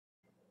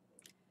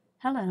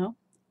Hello,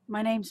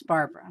 my name's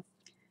Barbara.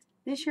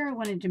 This year I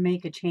wanted to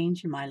make a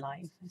change in my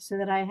life so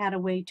that I had a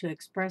way to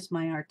express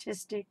my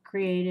artistic,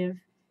 creative,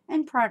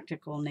 and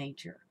practical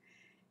nature.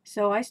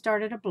 So I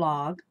started a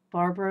blog,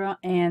 Barbara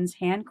Ann's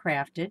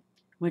Handcrafted,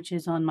 which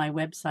is on my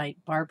website,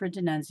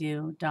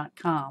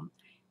 barbaradanunzio.com,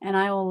 and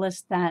I will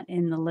list that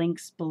in the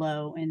links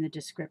below in the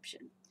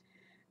description.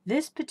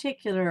 This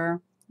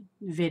particular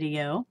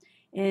video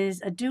is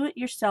a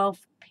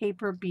do-it-yourself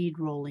paper bead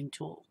rolling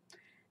tool.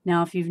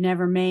 Now, if you've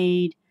never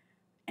made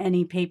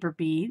any paper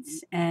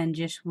beads and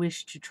just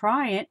wish to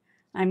try it,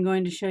 I'm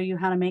going to show you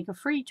how to make a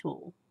free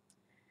tool.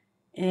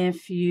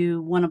 If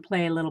you want to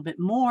play a little bit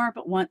more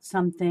but want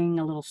something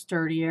a little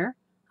sturdier,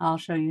 I'll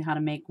show you how to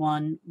make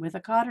one with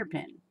a cotter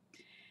pin.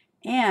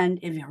 And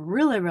if you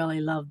really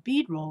love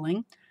bead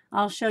rolling,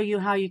 I'll show you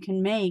how you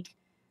can make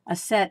a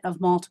set of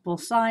multiple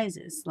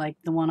sizes like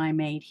the one I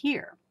made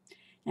here.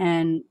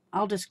 And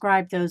I'll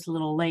describe those a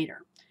little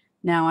later.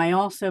 Now, I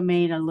also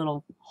made a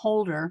little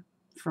holder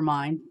for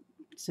mine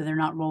so they're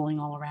not rolling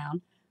all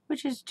around,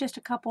 which is just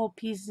a couple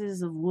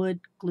pieces of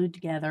wood glued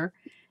together.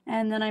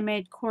 And then I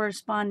made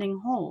corresponding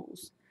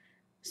holes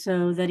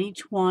so that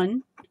each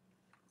one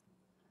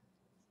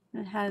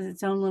has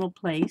its own little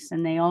place,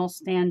 and they all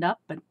stand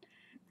up, but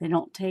they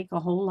don't take a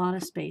whole lot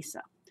of space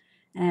up.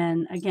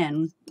 And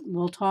again,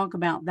 we'll talk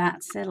about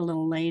that set a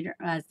little later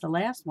as the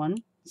last one,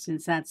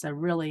 since that's a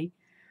really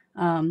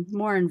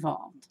more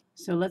involved.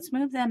 So let's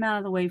move them out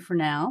of the way for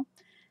now.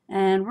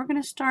 And we're going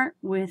to start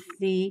with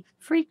the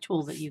free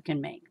tool that you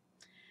can make.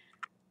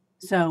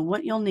 So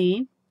what you'll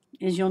need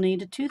is you'll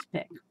need a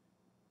toothpick.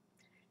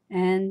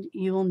 And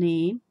you will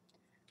need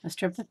a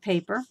strip of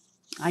paper.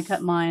 I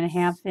cut mine a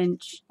 1/2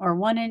 inch or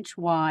 1 inch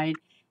wide,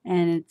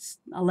 and it's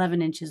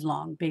 11 inches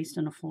long based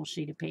on a full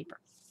sheet of paper.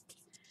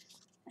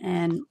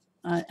 And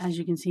as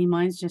you can see,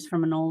 mine's just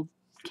from an old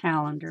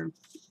calendar,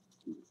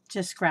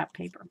 just scrap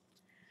paper.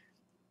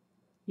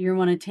 You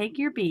want to take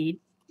your bead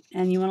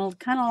and you want to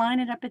kind of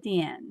line it up at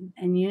the end,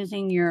 and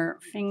using your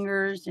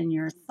fingers and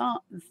your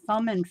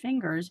thumb and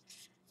fingers,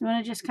 you want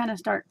to just kind of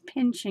start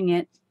pinching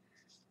it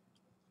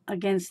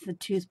against the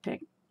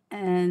toothpick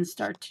and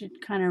start to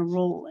kind of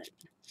roll it.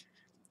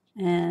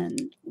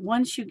 And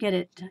once you get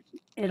it,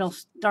 it'll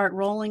start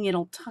rolling,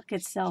 it'll tuck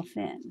itself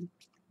in.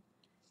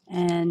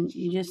 And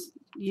you just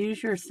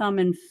use your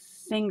thumbs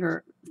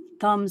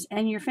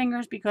and your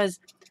fingers,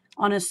 because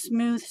on a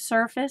smooth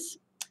surface,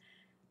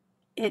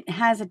 it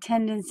has a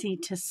tendency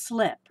to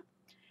slip.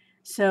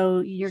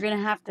 So you're going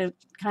to have to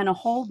kind of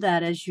hold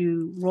that as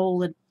you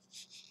roll it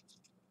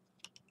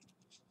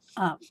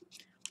up.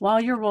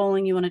 While you're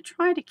rolling, you want to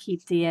try to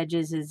keep the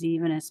edges as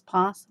even as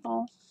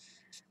possible.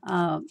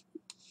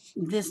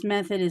 This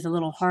method is a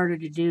little harder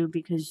to do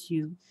because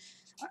you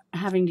are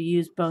having to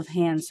use both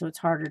hands, so it's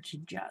harder to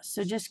adjust.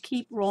 So just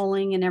keep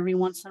rolling, and every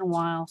once in a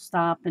while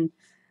stop and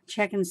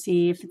check and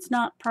see. If it's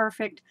not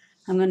perfect,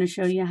 I'm going to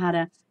show you how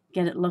to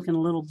get it looking a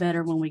little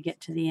better when we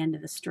get to the end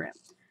of the strip.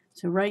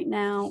 So right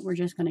now we're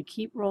just going to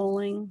keep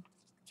rolling,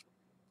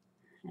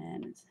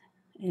 and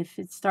if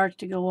it starts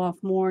to go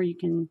off more, you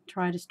can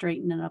try to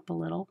straighten it up a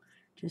little.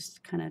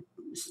 Just kind of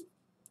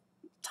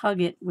tug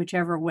it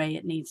whichever way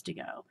it needs to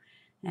go.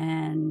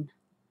 And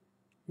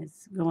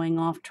it's going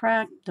off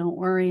track. Don't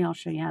worry, I'll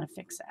show you how to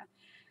fix that.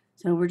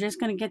 So we're just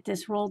going to get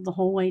this rolled the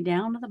whole way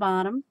down to the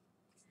bottom,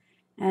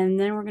 and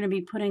then we're going to be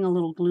putting a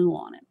little glue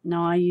on it.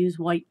 Now I use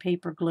white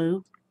paper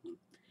glue,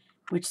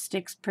 which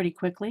sticks pretty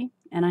quickly,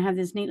 and I have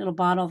this neat little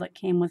bottle that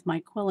came with my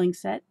quilling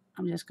set.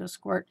 I'm just going to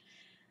squirt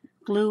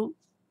glue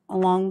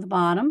along the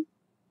bottom,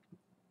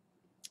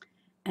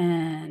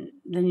 and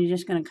then you're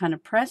just going to kind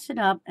of press it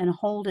up and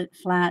hold it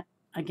flat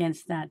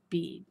against that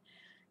bead.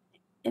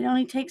 It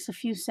only takes a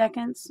few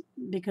seconds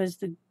because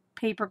the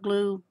paper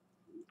glue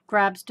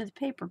grabs to the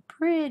paper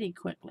pretty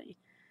quickly.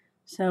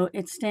 So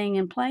it's staying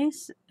in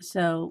place,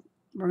 so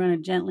we're going to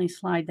gently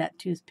slide that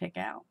toothpick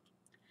out.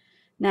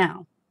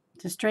 Now,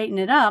 to straighten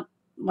it up,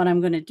 what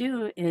I'm going to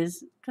do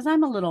is, because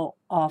I'm a little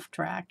off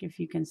track, if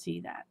you can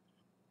see that,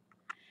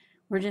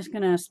 we're just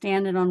going to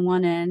stand it on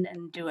one end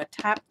and do a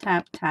tap,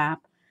 tap,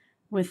 tap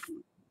with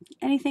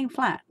anything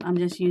flat. I'm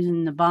just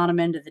using the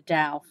bottom end of the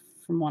dowel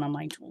from one of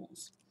my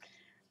tools.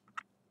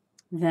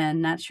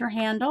 Then that's your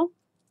handle.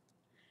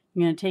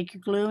 You're going to take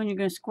your glue and you're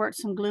going to squirt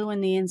some glue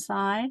in the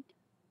inside.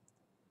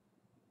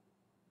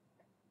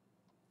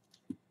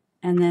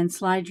 And then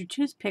slide your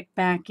toothpick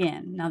back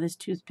in. Now this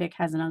toothpick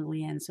has an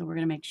ugly end, so we're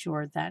going to make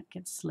sure that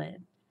gets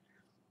slid.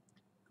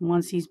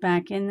 Once he's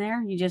back in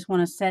there, you just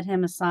want to set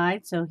him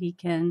aside so he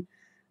can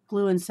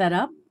glue and set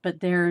up. But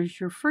there's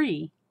your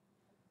free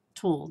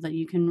tool that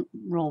you can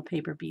roll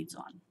paper beads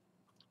on.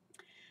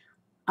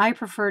 I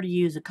prefer to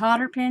use a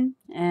cotter pin,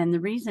 and the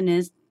reason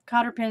is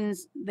cotter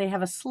pins, they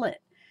have a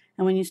slit.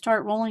 And when you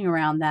start rolling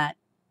around that,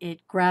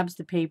 it grabs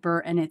the paper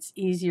and it's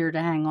easier to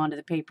hang on to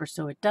the paper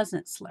so it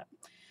doesn't slip.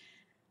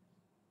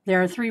 There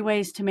are 3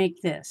 ways to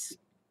make this.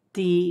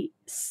 The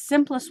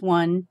simplest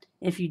one,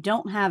 if you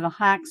don't have a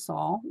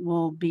hacksaw,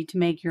 will be to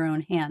make your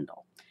own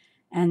handle.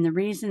 And the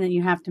reason that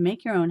you have to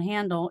make your own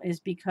handle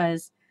is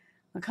because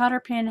A cotter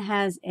pin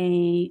has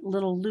a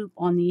little loop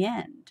on the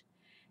end.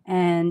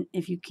 And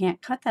if you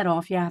can't cut that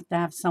off, you have to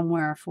have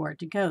somewhere for it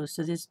to go.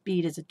 So this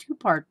bead is a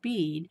two-part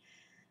bead,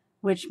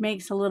 which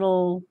makes a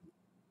little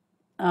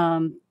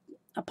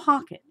a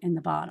pocket in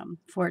the bottom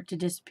for it to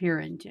disappear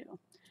into.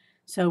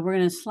 So we're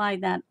going to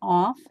slide that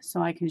off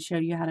so I can show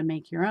you how to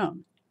make your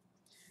own.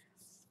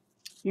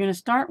 You're going to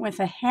start with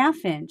a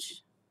 1/2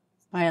 inch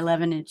by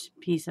 11 inch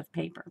piece of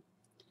paper.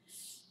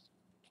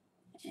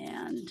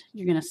 And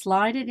you're going to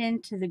slide it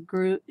into the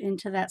groove,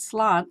 into that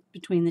slot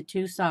between the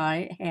two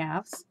side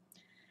halves.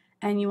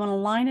 And you want to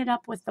line it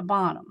up with the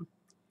bottom.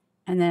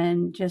 And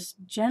then just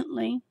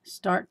gently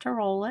start to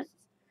roll it.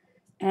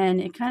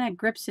 And it kind of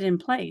grips it in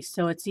place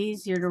so it's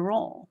easier to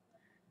roll.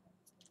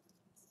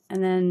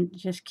 And then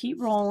just keep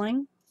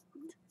rolling.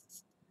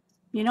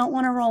 You don't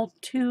want to roll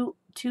too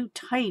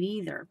tight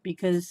either,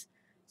 because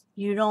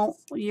you're going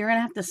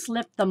to have to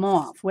slip them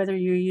off, whether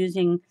you're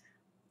using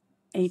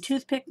a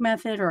toothpick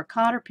method or a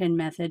cotter pin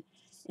method.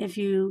 If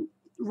you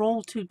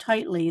roll too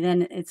tightly,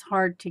 then it's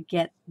hard to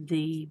get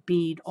the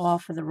bead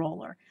off of the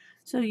roller.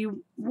 So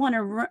you want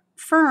to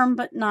firm,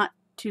 but not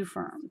too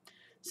firm.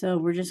 So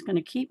we're just going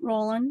to keep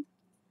rolling.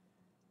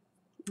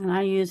 And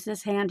I use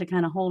this hand to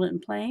kind of hold it in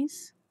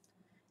place.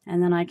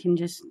 And then I can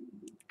just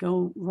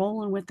go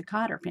rolling with the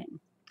cotter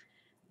pin.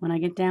 When I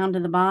get down to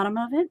the bottom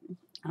of it,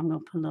 I'm going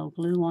to put a little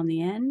glue on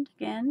the end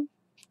again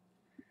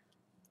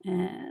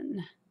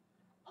and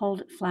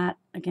hold it flat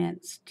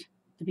against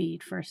the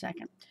bead for a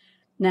second.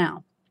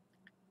 Now,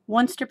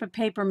 one strip of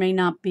paper may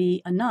not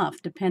be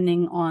enough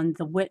depending on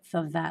the width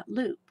of that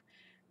loop,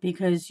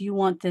 because you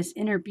want this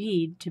inner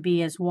bead to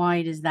be as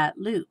wide as that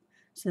loop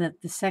so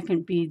that the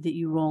second bead that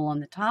you roll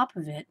on the top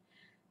of it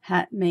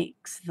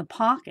makes the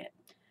pocket.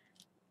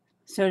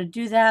 So to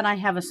do that, I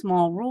have a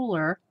small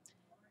ruler,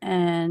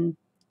 and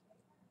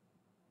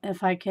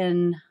if I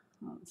can,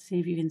 let's see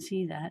if you can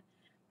see that,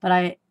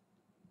 but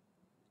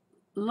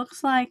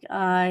looks like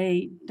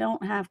I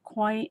don't have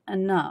quite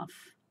enough.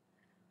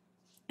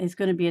 It's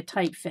going to be a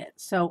tight fit.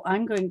 So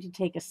I'm going to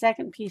take a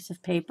second piece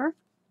of paper,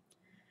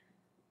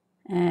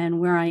 and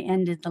where I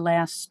ended the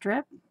last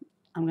strip,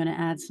 I'm going to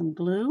add some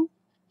glue,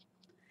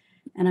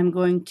 and I'm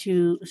going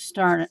to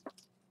start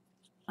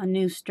a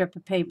new strip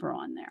of paper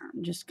on there.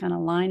 Just kind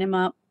of line him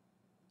up,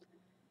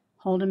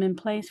 hold him in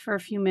place for a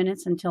few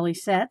minutes until he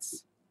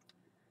sets.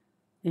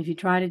 If you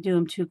try to do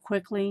him too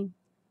quickly,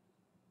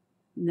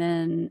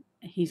 then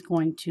he's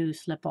going to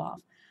slip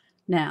off.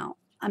 Now,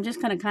 I'm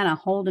just going to kind of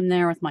hold him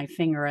there with my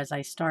finger as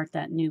I start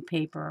that new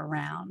paper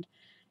around.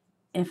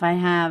 If I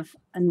have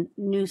a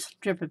new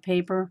strip of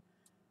paper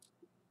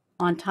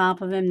on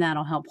top of him,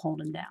 that'll help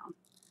hold him down.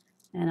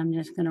 And I'm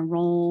just going to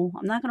roll.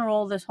 I'm not going to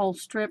roll this whole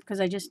strip because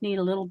I just need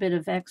a little bit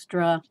of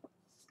extra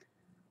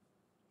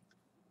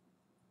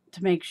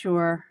to make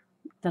sure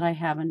that I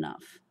have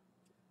enough.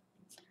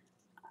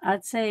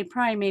 I'd say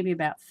probably maybe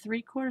about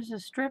 3/4 a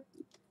strip.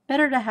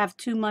 Better to have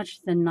too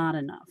much than not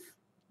enough.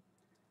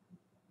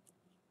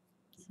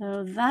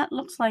 So that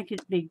looks like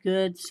it'd be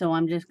good. So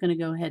I'm just going to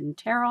go ahead and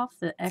tear off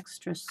the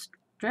extra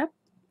strip.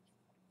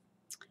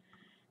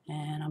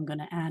 And I'm going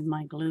to add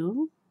my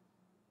glue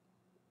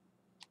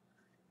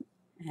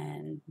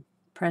and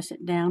press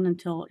it down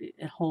until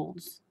it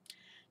holds.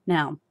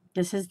 Now,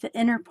 this is the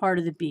inner part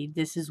of the bead.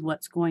 This is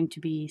what's going to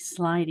be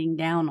sliding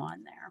down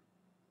on there.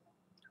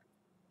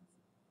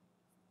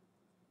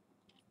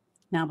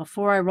 Now,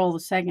 before I roll the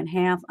second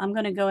half, I'm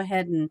going to go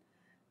ahead and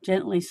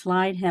gently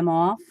slide him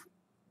off.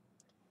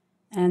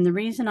 And the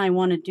reason I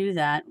want to do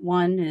that,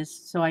 one is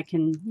so I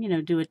can,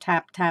 do a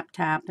tap, tap,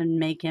 tap and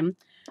make him.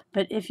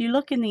 But if you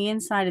look in the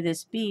inside of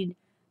this bead,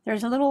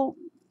 there's a little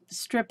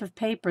strip of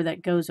paper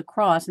that goes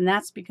across, and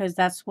that's because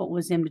that's what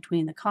was in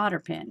between the cotter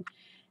pin.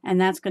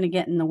 And that's going to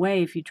get in the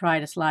way if you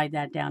try to slide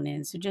that down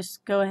in. So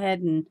just go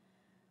ahead and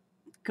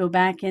go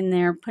back in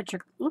there, put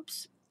your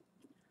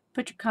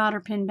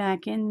cotter pin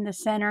back in the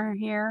center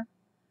here,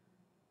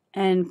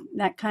 and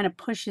that kind of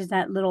pushes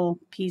that little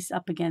piece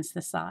up against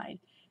the side.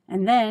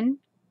 And then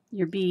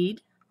your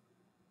bead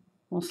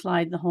will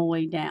slide the whole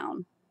way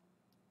down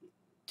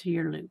to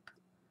your loop.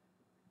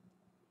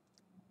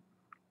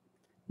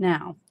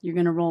 Now, you're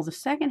going to roll the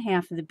second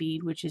half of the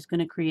bead, which is going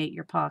to create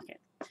your pocket.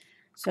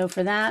 So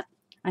for that,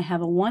 I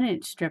have a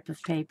 1-inch strip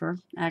of paper.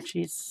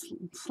 Actually, it's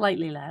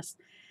slightly less.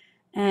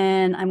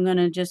 And I'm going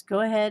to just go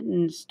ahead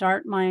and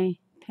start my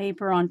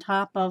paper on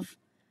top of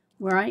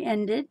where I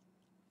ended.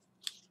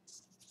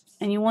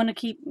 And you want to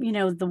keep,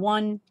 the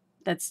one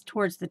that's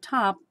towards the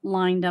top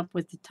lined up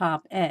with the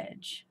top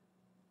edge.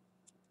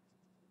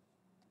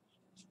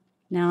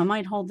 Now I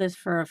might hold this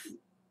for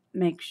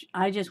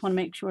I just want to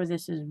make sure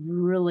this is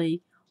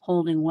really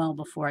holding well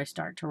before I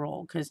start to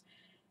roll, because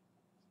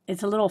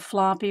it's a little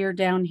floppier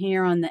down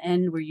here on the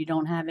end where you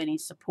don't have any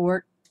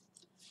support.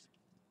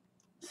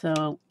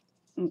 So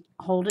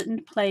hold it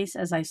in place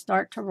as I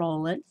start to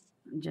roll it.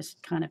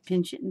 Just kind of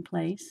pinch it in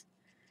place.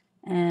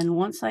 And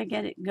once I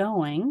get it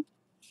going,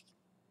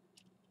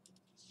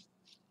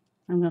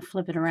 I'm going to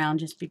flip it around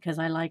just because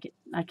I like it.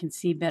 I can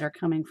see better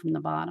coming from the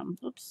bottom.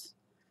 Oops.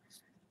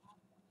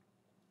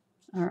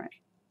 All right.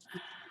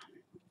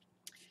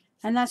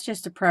 And that's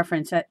just a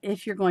preference that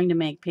if you're going to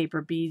make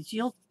paper beads,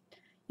 you'll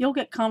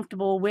get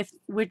comfortable with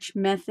which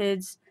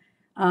methods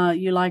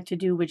you like to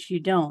do, which you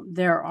don't.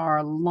 There are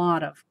a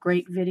lot of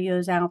great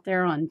videos out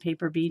there on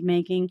paper bead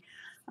making.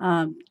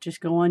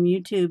 Just go on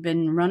YouTube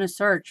and run a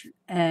search,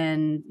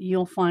 and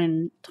you'll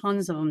find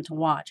tons of them to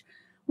watch.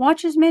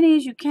 Watch as many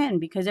as you can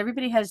because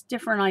everybody has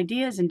different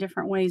ideas and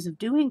different ways of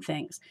doing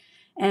things.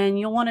 And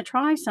you'll want to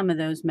try some of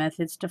those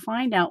methods to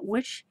find out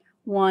which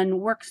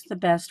one works the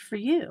best for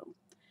you.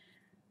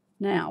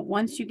 Now,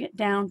 once you get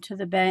down to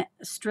the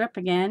strip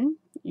again,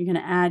 you're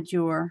going to add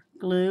your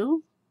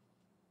glue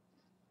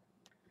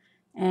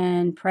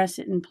and press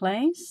it in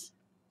place.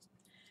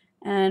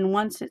 And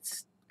once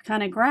it's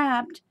kind of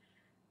grabbed,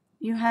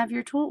 you have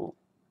your tool.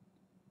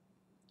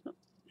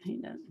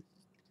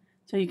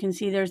 So you can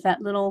see there's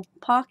that little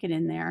pocket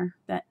in there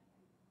that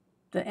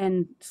the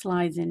end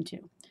slides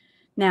into.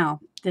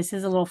 Now, this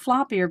is a little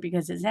floppier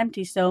because it's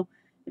empty, so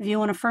if you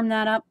want to firm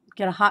that up,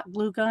 get a hot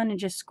glue gun and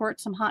just squirt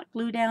some hot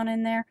glue down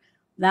in there.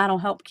 That'll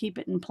help keep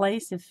it in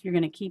place if you're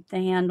going to keep the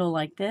handle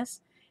like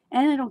this,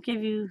 and it'll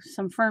give you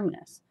some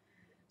firmness.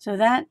 So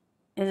that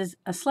is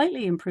a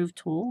slightly improved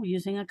tool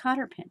using a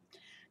cotter pin.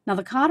 Now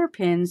the cotter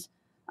pins,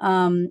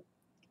 the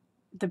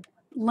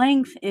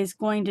length is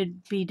going to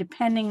be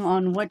depending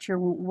on what you're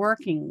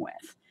working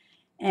with.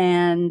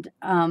 And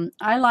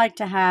I like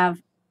to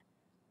have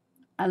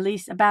at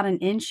least about an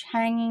inch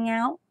hanging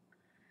out.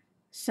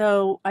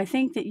 So I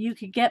think that you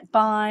could get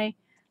by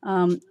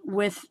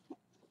with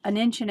an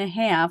inch and a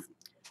half,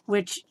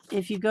 which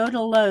if you go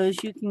to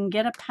Lowe's, you can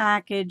get a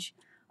package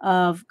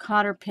of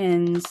cotter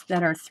pins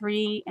that are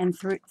 3 and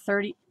 32,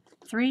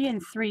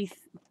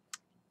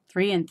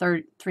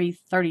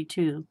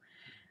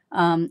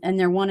 and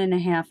they're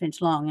 1.5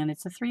 inch long, and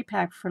it's a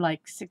 3-pack for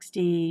like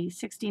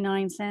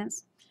 69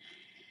 cents.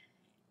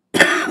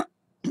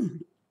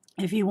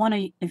 If you're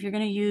going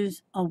to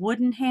use a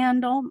wooden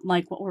handle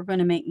like what we're going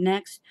to make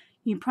next,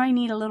 you probably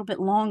need a little bit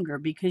longer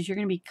because you're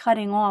going to be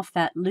cutting off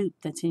that loop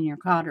that's in your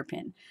cotter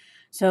pin.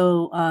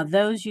 So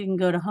those you can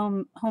go to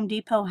Home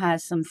Depot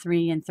has some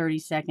 3 and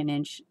 32nd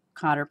inch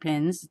cotter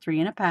pins,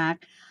 3 in a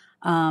pack,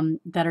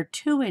 that are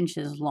 2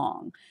 inches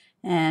long,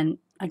 and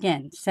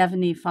again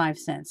 75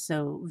 cents,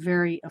 so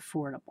very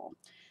affordable.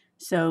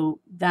 So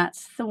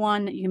that's the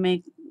one that you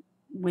make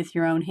with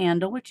your own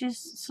handle, which is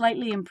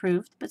slightly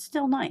improved but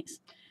still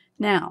nice.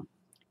 Now,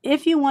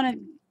 if you want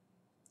to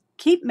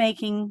keep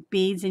making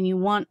beads and you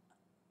want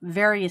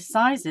various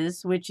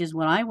sizes, which is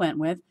what I went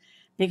with,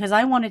 because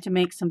I wanted to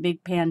make some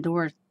big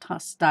Pandora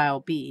style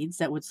beads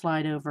that would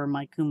slide over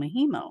my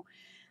kumihimo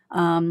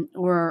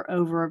or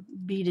over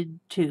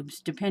beaded tubes,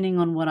 depending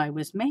on what I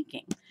was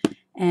making.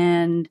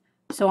 And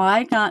so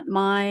I got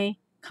my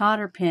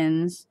cotter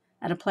pins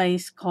at a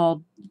place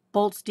called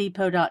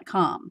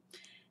boltsdepot.com.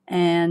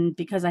 And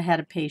because I had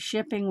to pay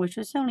shipping, which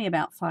was only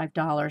about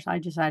 $5, I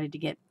decided to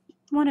get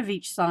one of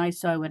each size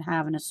so I would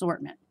have an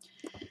assortment.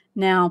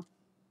 Now,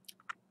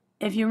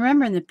 if you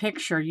remember in the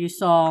picture, you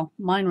saw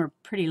mine were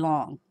pretty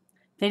long.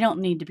 They don't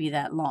need to be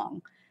that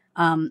long.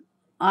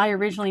 I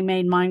originally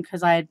made mine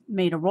because I had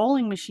made a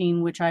rolling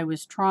machine, which I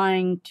was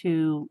trying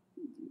to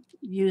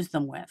use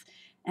them with.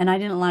 And I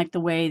didn't like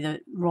the way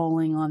the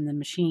rolling on the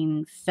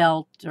machine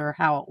felt or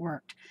how it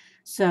worked.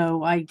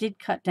 So I did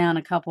cut down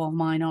a couple of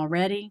mine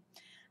already.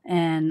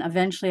 And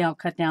eventually I'll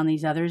cut down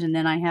these others, and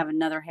then I have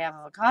another half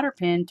of a cotter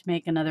pin to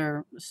make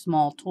another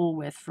small tool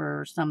with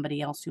for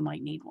somebody else who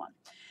might need one.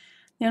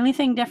 The only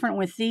thing different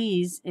with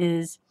these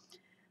is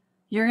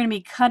you're going to be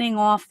cutting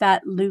off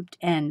that looped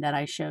end that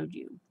I showed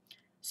you.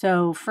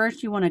 So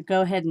first you want to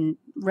go ahead and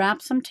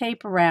wrap some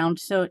tape around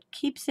so it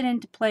keeps it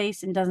into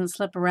place and doesn't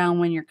slip around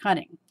when you're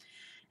cutting.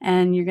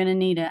 And you're going to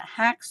need a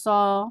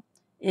hacksaw.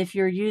 If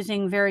you're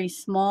using very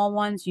small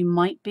ones, you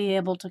might be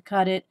able to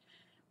cut it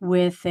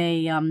with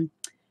a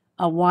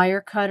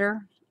wire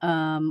cutter,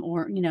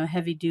 or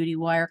heavy duty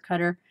wire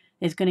cutter.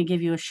 Is going to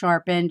give you a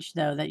sharp edge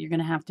though that you're going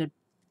to have to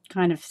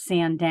kind of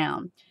sand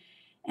down.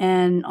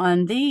 And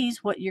on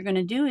these, what you're going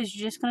to do is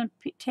you're just going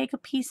to take a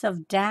piece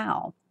of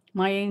dowel.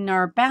 Mine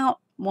are about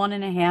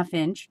 1.5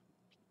 inch.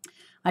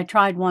 I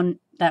tried one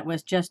that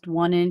was just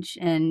 1 inch,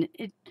 and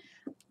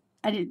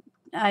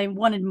I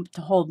wanted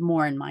to hold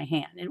more in my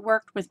hand. It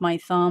worked with my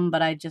thumb,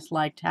 but I just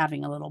liked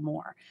having a little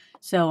more.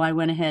 So I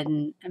went ahead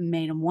and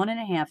made them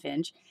 1.5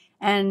 inch.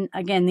 And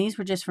again, these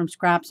were just from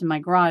scraps in my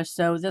garage.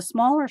 So the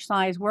smaller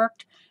size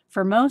worked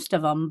for most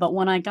of them. But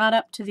when I got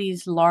up to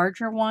these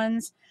larger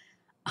ones,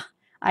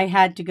 I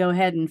had to go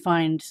ahead and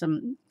find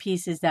some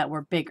pieces that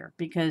were bigger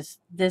because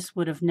this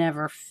would have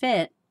never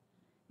fit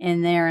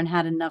in there and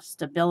had enough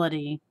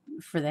stability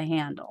for the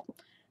handle.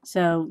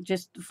 So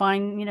just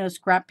find,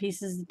 scrap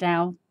pieces of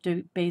dowel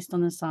based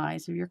on the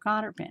size of your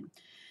cotter pin.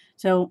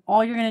 So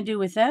all you're going to do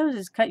with those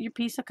is cut your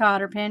piece of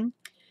cotter pin,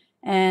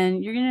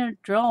 and you're going to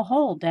drill a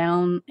hole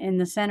down in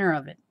the center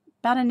of it,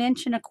 about 1.25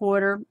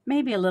 inches,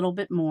 maybe a little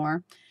bit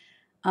more.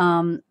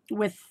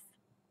 With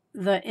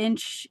the 1.5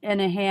 inch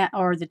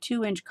or the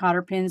 2 inch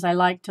cotter pins, I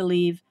like to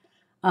leave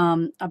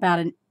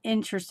about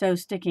inch or so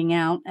sticking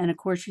out, and of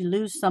course you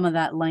lose some of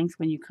that length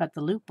when you cut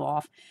the loop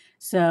off.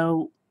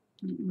 So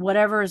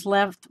whatever is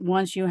left,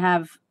 once you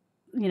have,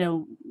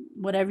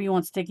 whatever you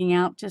want sticking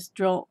out, just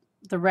drill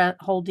the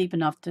hole deep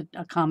enough to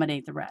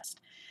accommodate the rest.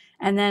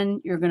 And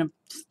then you're going to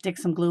stick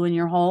some glue in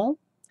your hole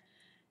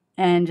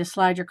and just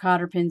slide your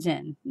cotter pins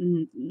in.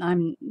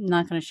 I'm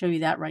not going to show you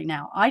that right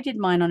now. I did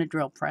mine on a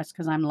drill press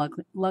because I'm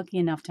lucky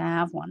enough to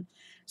have one.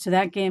 So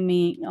that gave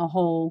me a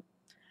hole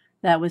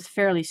that was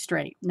fairly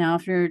straight. Now,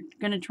 if you're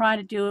going to try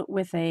to do it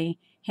with a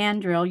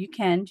hand drill, you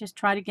can. Just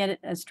try to get it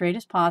as straight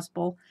as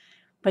possible.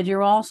 But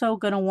you're also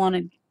going to want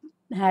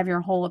to have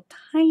your hole a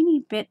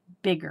tiny bit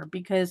bigger,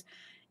 because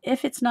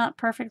if it's not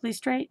perfectly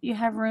straight, you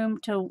have room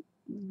to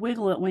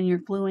wiggle it when you're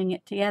gluing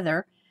it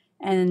together.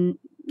 And,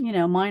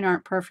 mine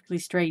aren't perfectly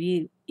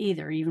straight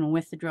either, even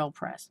with the drill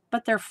press,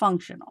 but they're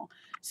functional.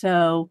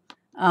 So,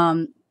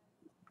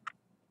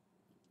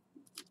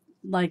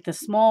 like the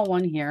small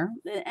one here,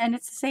 and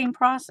it's the same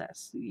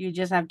process. You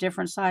just have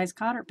different size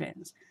cotter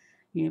pins.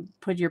 You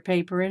put your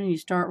paper in and you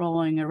start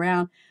rolling it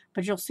around,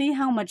 but you'll see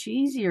how much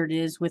easier it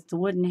is with the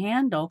wooden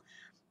handle.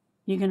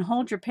 You can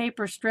hold your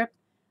paper strip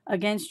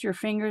against your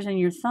fingers and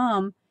your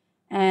thumb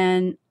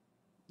and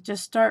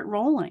just start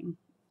rolling.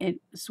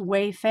 It's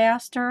way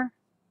faster.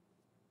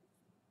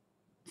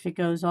 If it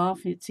goes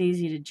off, it's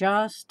easy to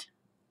adjust.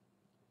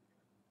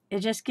 It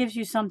just gives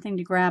you something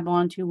to grab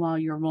onto while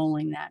you're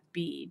rolling that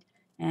bead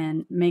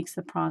and makes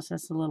the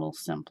process a little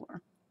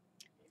simpler.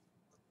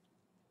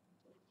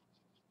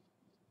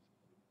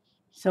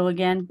 So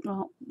again,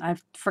 well, I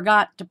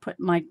forgot to put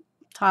my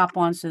top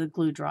on so the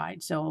glue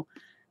dried. So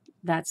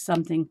that's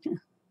something,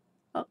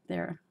 oh,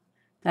 there.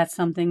 That's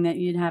something that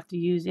you'd have to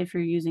use if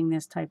you're using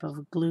this type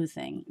of glue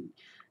thing.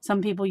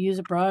 Some people use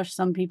a brush,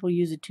 some people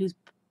use a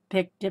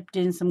toothpick dipped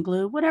in some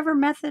glue. Whatever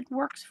method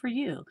works for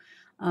you.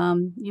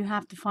 You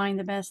have to find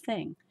the best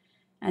thing.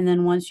 And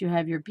then once you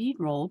have your bead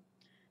rolled,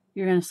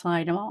 you're going to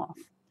slide them off.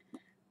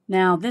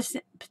 Now, this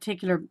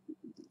particular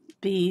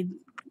bead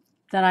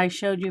that I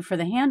showed you for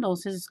the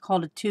handles is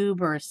called a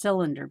tube or a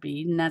cylinder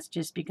bead, and that's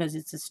just because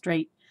it's a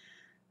straight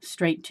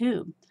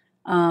tube.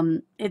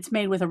 It's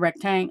made with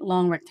a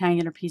long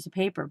rectangular piece of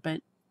paper,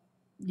 but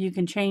you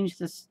can change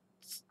this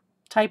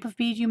type of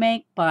bead you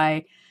make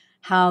by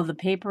how the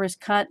paper is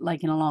cut,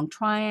 like in a long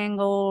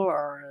triangle,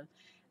 or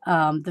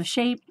the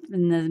shape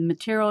and the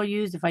material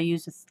used. If I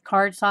use a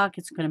cardstock,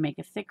 it's going to make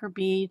a thicker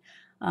bead.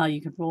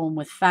 You can roll them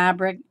with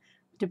fabric.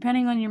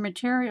 Depending on your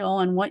material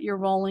and what you're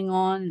rolling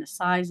on, the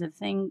size of the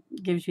thing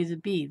gives you the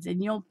beads.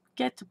 And you'll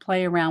get to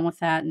play around with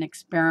that and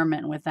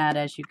experiment with that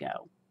as you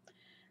go.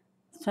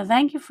 So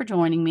thank you for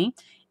joining me.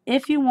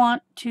 If you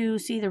want to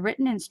see the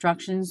written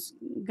instructions,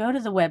 go to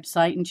the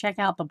website and check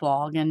out the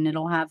blog, and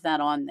it'll have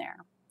that on there.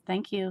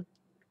 Thank you.